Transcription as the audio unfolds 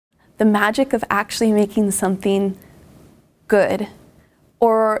the magic of actually making something good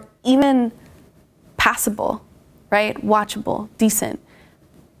or even passable, right? Watchable, decent,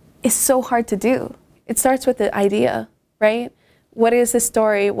 is so hard to do. It starts with the idea, right? What is the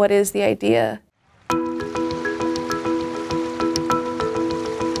story? What is the idea?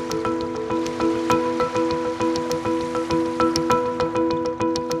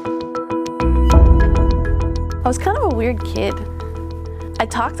 I was kind of a weird kid. I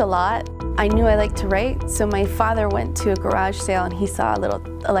talked a lot. I knew I liked to write, so my father went to a garage sale and he saw a little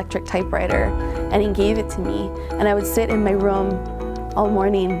electric typewriter and he gave it to me. And I would sit in my room all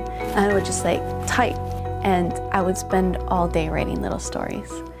morning and I would just like type, and I would spend all day writing little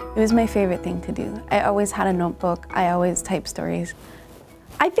stories. It was my favorite thing to do. I always had a notebook. I always typed stories.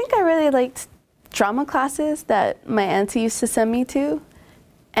 I think I really liked drama classes that my auntie used to send me to.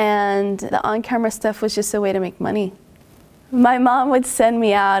 And the on-camera stuff was just a way to make money. My mom would send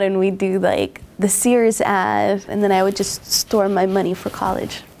me out and we'd do like the Sears ad, and then I would just store my money for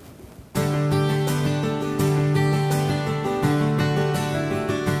college.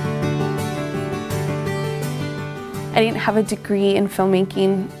 I didn't have a degree in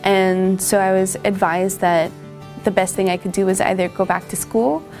filmmaking, and so I was advised that the best thing I could do was either go back to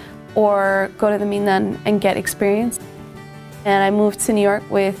school or go to the mainland and get experience. And I moved to New York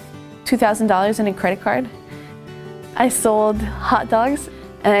with $2,000 in a credit card. I sold hot dogs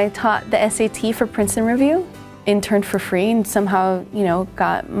and I taught the SAT for Princeton Review, interned for free, and somehow, you know,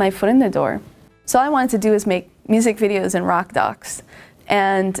 got my foot in the door. So all I wanted to do was make music videos and rock docs.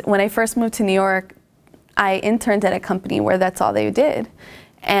 And when I first moved to New York, I interned at a company where that's all they did.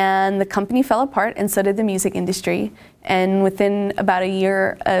 And the company fell apart, and so did the music industry. And within about a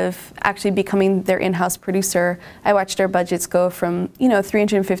year of actually becoming their in-house producer, I watched our budgets go from, you know,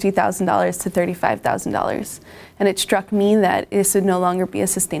 $350,000 to $35,000. And it struck me that this would no longer be a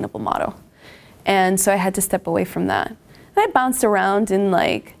sustainable model. And so I had to step away from that. And I bounced around in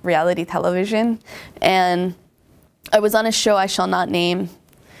like reality television, and I was on a show I shall not name.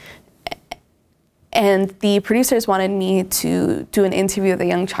 And the producers wanted me to do an interview with a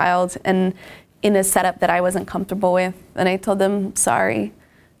young child, and in a setup that I wasn't comfortable with. And I told them, sorry.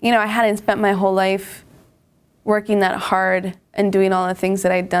 You know, I hadn't spent my whole life working that hard and doing all the things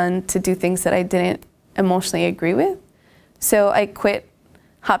that I'd done to do things that I didn't emotionally agree with. So I quit,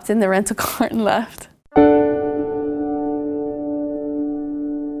 hopped in the rental car and left.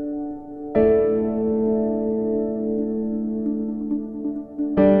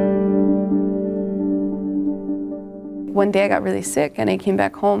 One day I got really sick and I came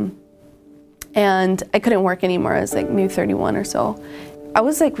back home and I couldn't work anymore. I was like maybe 31 or so. I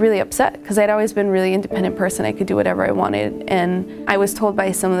was like really upset because I'd always been a really independent person. I could do whatever I wanted, and I was told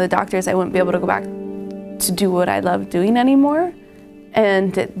by some of the doctors I wouldn't be able to go back to do what I loved doing anymore,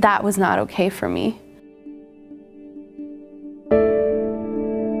 and that was not okay for me.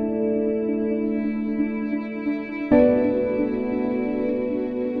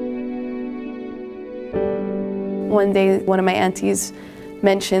 One day, one of my aunties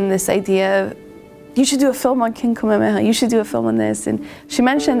mentioned this idea of, you should do a film on King Kamehameha, you should do a film on this. And she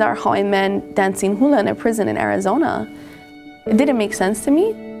mentioned our Hawaiian men dancing hula in a prison in Arizona. It didn't make sense to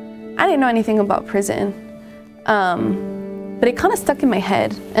me. I didn't know anything about prison, but it kind of stuck in my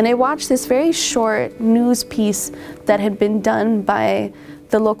head. And I watched this very short news piece that had been done by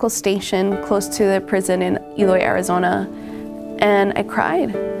the local station close to the prison in Eloy, Arizona, and I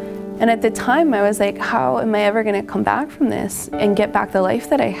cried. And at the time, I was like, how am I ever going to come back from this and get back the life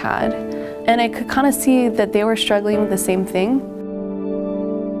that I had? And I could kind of see that they were struggling with the same thing.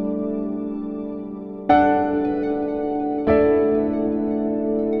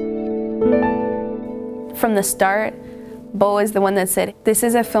 From the start, Bo is the one that said, this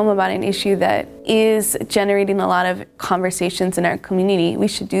is a film about an issue that is generating a lot of conversations in our community. We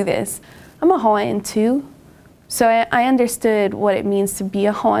should do this. I'm a Hawaiian too. So I understood what it means to be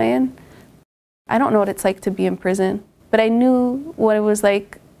a Hawaiian. I don't know what it's like to be in prison, but I knew what it was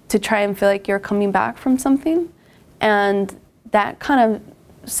like to try and feel like you're coming back from something. And that kind of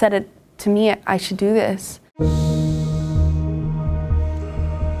said it to me, I should do this.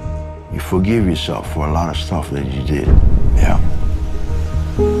 You forgive yourself for a lot of stuff that you did, yeah.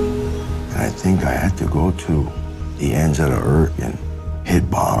 And I think I had to go to the ends of the earth and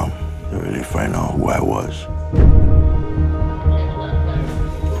hit bottom to really find out who I was.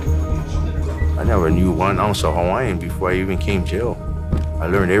 I never knew 1 ounce of Hawaiian before I even came jail. I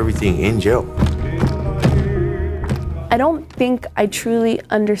learned everything in jail. I don't think I truly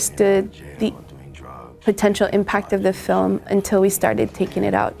understood the potential impact of the film until we started taking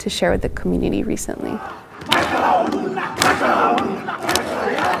it out to share with the community recently.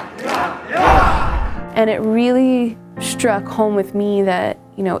 And it really struck home with me that,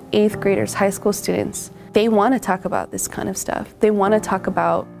 you know, 8th graders, high school students, they want to talk about this kind of stuff. They want to talk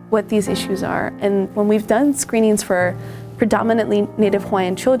about what these issues are. And when we've done screenings for predominantly Native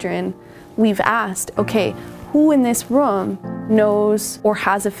Hawaiian children, we've asked, okay, who in this room knows or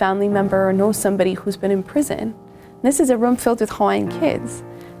has a family member or knows somebody who's been in prison? This is a room filled with Hawaiian kids.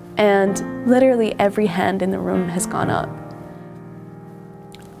 And literally every hand in the room has gone up.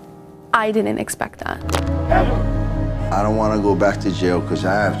 I didn't expect that. I don't want to go back to jail because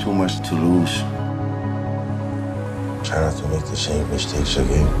I have too much to lose. Try not to make the same mistakes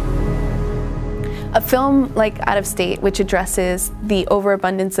again. A film like Out of State, which addresses the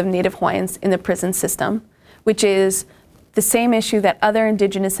overabundance of Native Hawaiians in the prison system, which is the same issue that other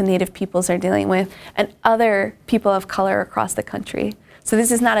Indigenous and Native peoples are dealing with and other people of color across the country. So this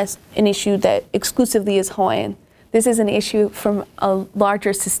is not an issue that exclusively is Hawaiian. This is an issue from a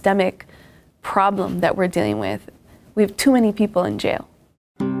larger systemic problem that we're dealing with. We have too many people in jail.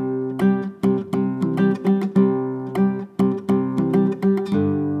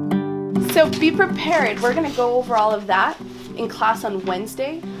 So be prepared. We're going to go over all of that in class on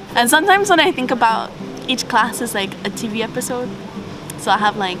Wednesday. And sometimes when I think about each class is like a TV episode. So I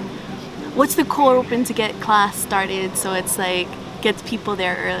have like, what's the cold open to get class started? So it's like, gets people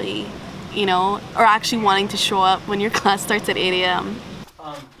there early, you know, or actually wanting to show up when your class starts at 8 a.m.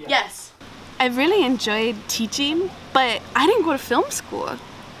 Yeah. Yes. I've really enjoyed teaching, but I didn't go to film school.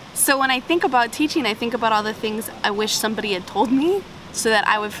 So when I think about teaching, I think about all the things I wish somebody had told me so that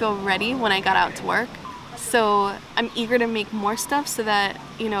I would feel ready when I got out to work. So I'm eager to make more stuff so that,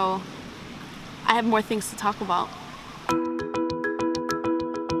 you know, I have more things to talk about.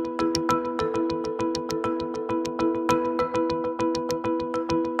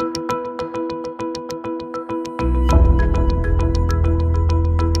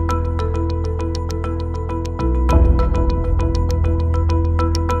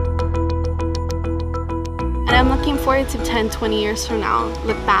 I'm looking forward to 10, 20 years from now,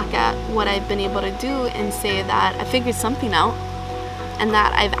 look back at what I've been able to do and say that I figured something out and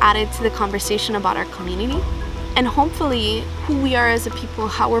that I've added to the conversation about our community and hopefully who we are as a people,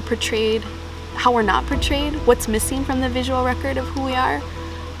 how we're portrayed, how we're not portrayed, what's missing from the visual record of who we are.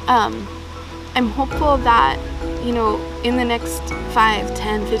 I'm hopeful that, you know, in the next 5,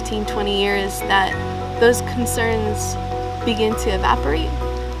 10, 15, 20 years that those concerns begin to evaporate,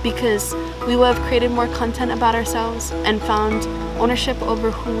 because we will have created more content about ourselves and found ownership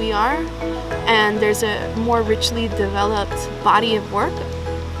over who we are, and there's a more richly developed body of work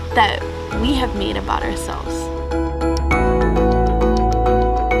that we have made about ourselves.